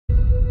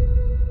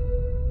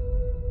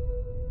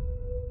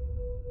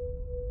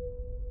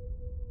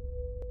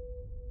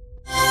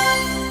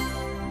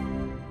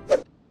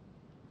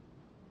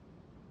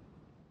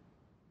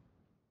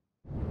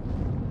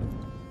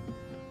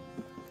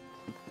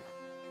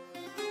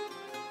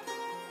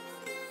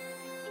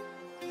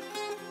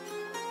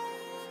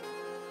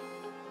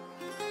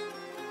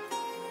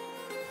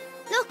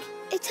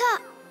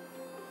water!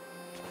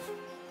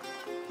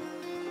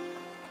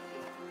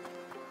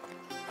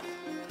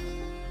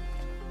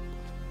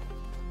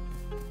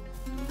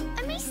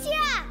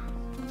 Amicia!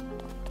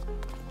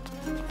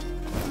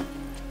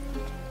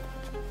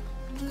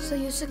 So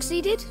you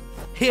succeeded?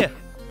 Here!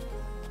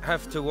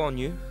 Have to warn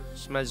you,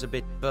 smells a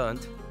bit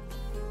burnt.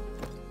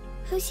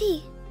 Who's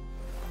he?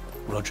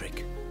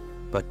 Roderick.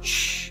 But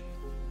shh.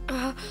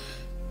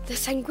 The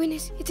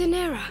Sanguinis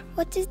Itinera.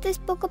 What is this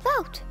book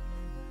about?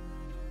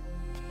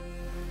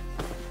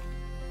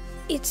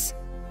 It's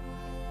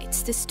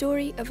the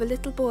story of a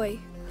little boy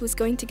who's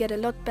going to get a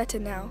lot better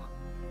now.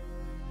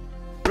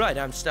 Right,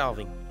 I'm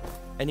starving.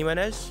 Anyone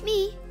else?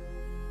 Me?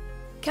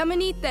 Come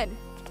and eat then.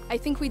 I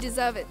think we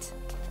deserve it.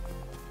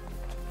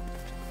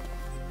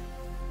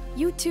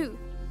 You too.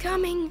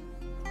 Coming.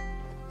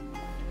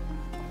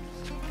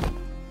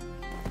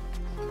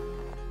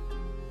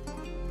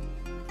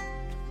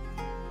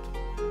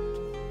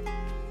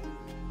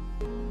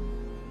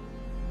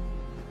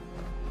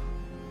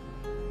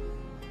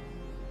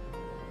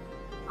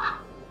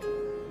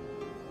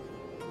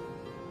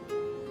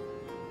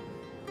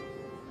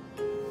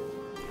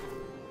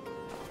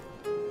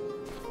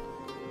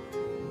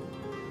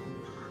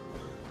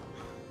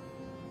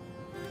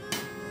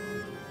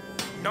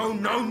 No,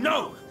 no,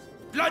 no!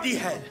 Bloody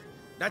hell!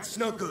 That's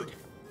no good.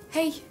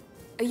 Hey,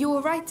 are you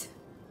all right?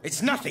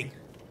 It's nothing.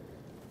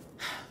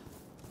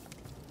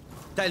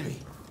 Tell me,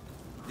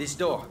 this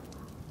door,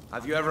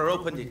 have you ever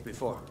opened it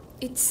before?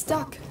 It's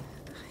stuck.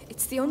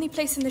 It's the only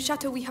place in the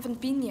chateau we haven't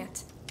been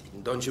yet.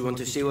 Don't you want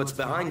to see what's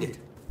behind it?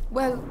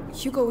 Well,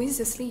 Hugo is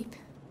asleep.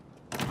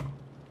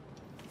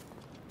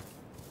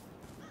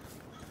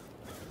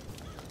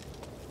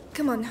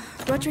 Come on,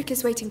 Roderick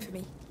is waiting for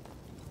me.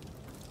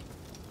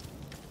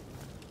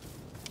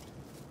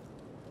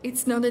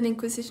 It's not an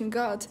Inquisition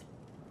guard,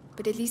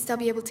 but at least I'll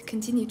be able to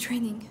continue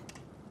training.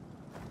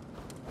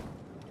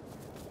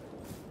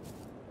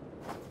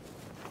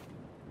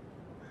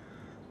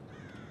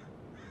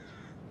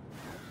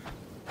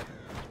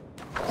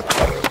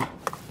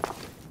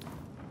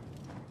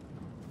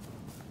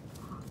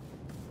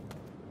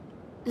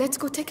 Let's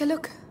go take a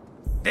look.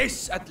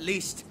 This, at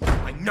least,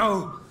 I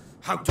know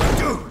how to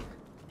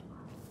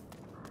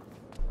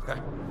do!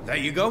 There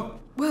you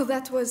go. Well,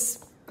 that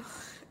was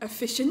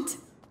efficient.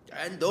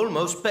 And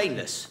almost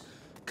painless.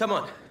 Come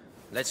on,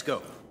 let's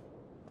go.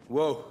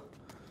 Whoa.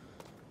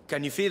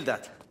 Can you feel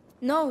that?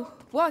 No,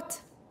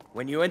 what?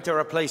 When you enter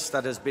a place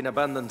that has been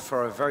abandoned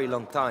for a very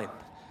long time,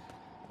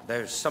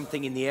 there's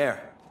something in the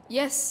air.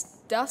 Yes,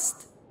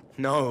 dust.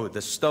 No,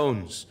 the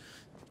stones.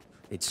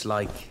 It's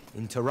like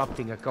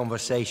interrupting a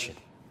conversation.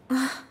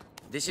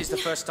 This is the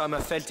first time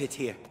I felt it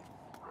here.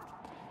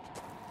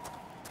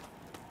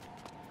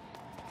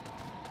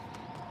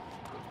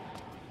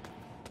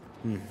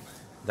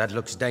 That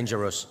looks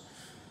dangerous.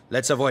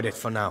 Let's avoid it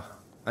for now.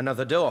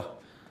 Another door.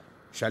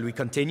 Shall we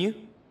continue?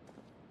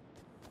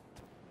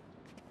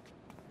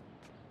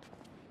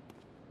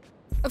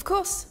 Of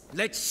course.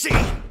 Let's see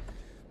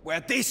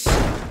where this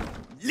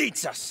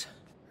leads us.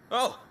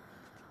 Oh,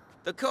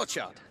 the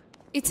courtyard.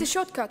 It's a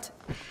shortcut.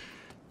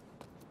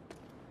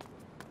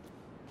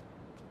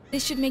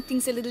 This should make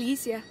things a little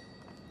easier.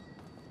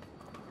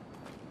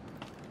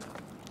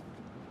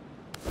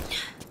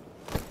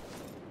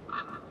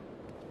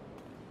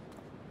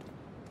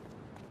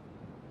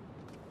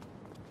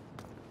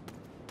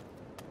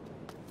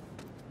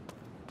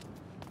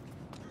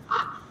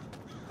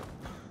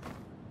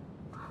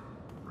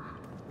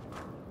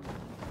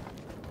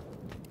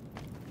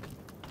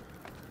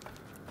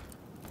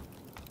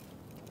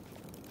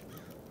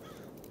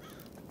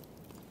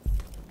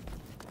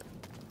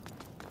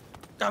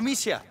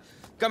 Amicia,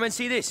 come and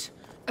see this.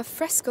 A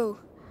fresco.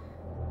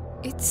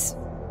 It's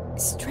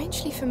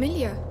strangely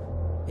familiar.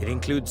 It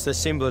includes the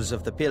symbols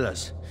of the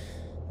pillars.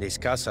 This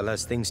castle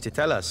has things to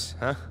tell us,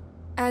 huh?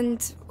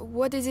 And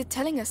what is it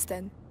telling us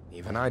then?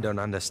 Even I don't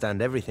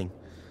understand everything.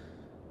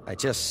 I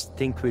just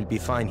think we'll be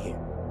fine here.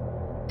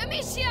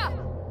 Amicia!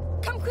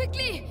 Come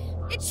quickly!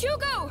 It's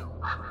Hugo!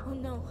 Oh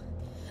no.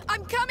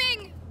 I'm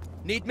coming!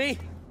 Need me?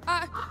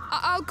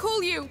 I'll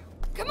call you.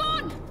 Come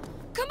on!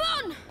 Come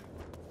on!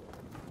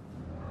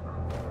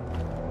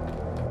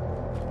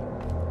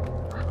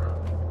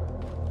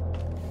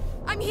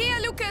 I'm here,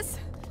 Lucas!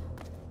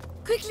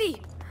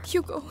 Quickly!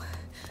 Hugo,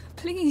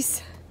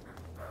 please.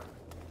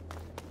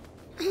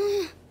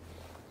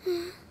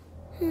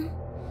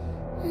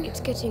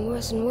 It's getting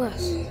worse and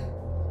worse.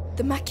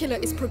 The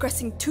macula is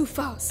progressing too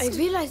fast. I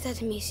realize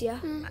that, Amicia.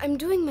 I'm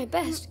doing my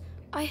best.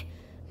 I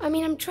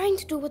mean, I'm trying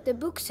to do what the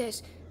book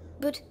says,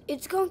 but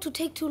it's going to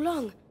take too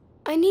long.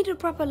 I need a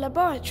proper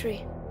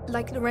laboratory.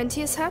 Like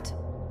Laurentius had?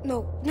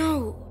 No,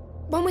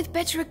 one with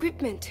better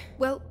equipment.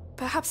 Well,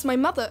 perhaps my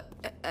mother,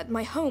 at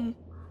my home.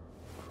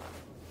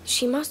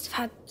 She must have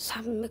had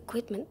some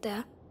equipment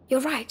there.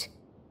 You're right.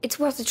 It's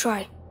worth a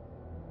try.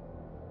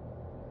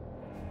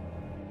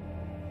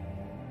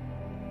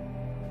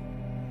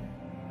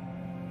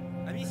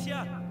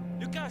 Amicia!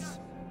 Lucas!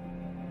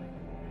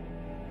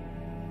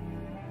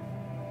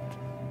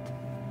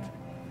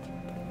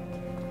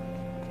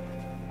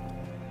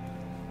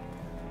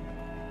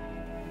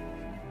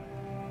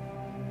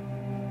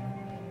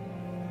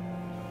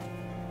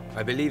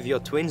 I believe your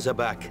twins are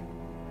back.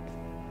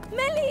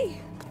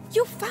 Melly!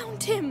 You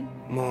found him!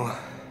 More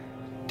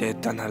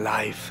dead than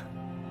alive.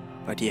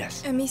 But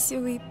yes. Amicia,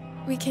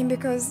 we came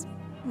because,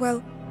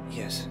 well...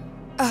 Yes.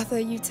 Arthur,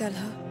 you tell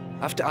her.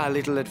 After our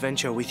little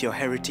adventure with your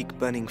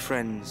heretic-burning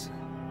friends,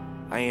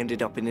 I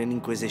ended up in an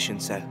Inquisition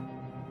cell.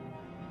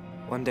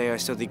 One day I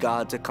saw the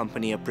guards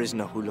accompany a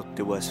prisoner who looked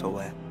the worse for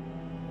wear.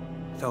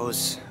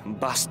 Those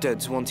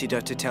bastards wanted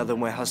her to tell them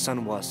where her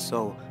son was,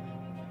 so...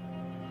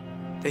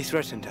 they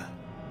threatened her.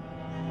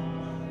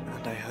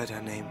 And I heard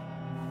her name.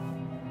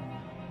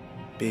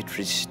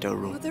 Beatrice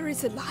Storu. Mother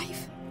is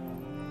alive?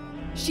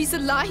 She's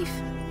alive?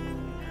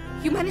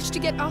 You managed to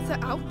get Arthur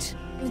out?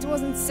 It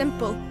wasn't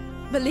simple.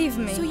 Believe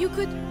me. So you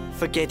could...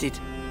 Forget it.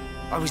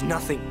 I was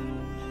nothing.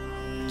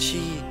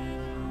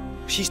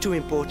 She's too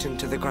important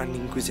to the Grand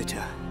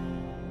Inquisitor.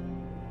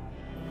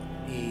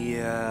 He,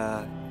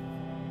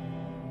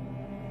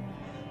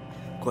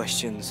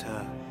 questions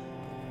her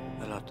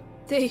a lot.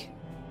 They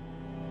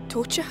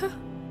torture her?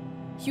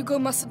 Hugo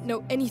mustn't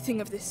know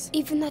anything of this.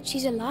 Even that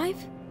she's alive?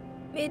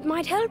 It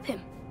might help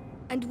him.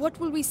 And what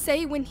will we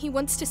say when he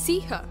wants to see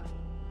her?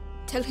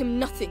 Tell him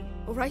nothing,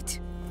 all right?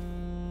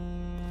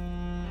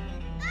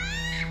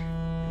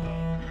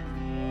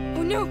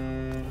 Oh no!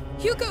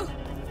 Hugo!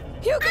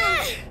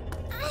 Hugo!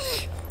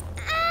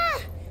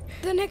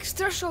 The next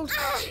threshold,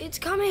 it's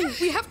coming.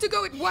 We have to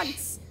go at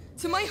once!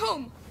 To my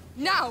home!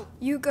 Now!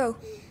 You go.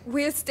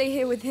 We'll stay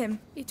here with him.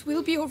 It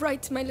will be all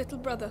right, my little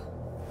brother.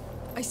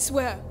 I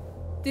swear.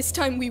 This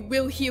time we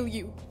will heal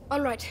you.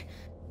 All right.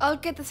 I'll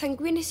get the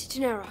Sanguinis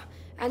Itinera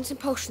and some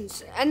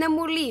potions, and then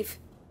we'll leave.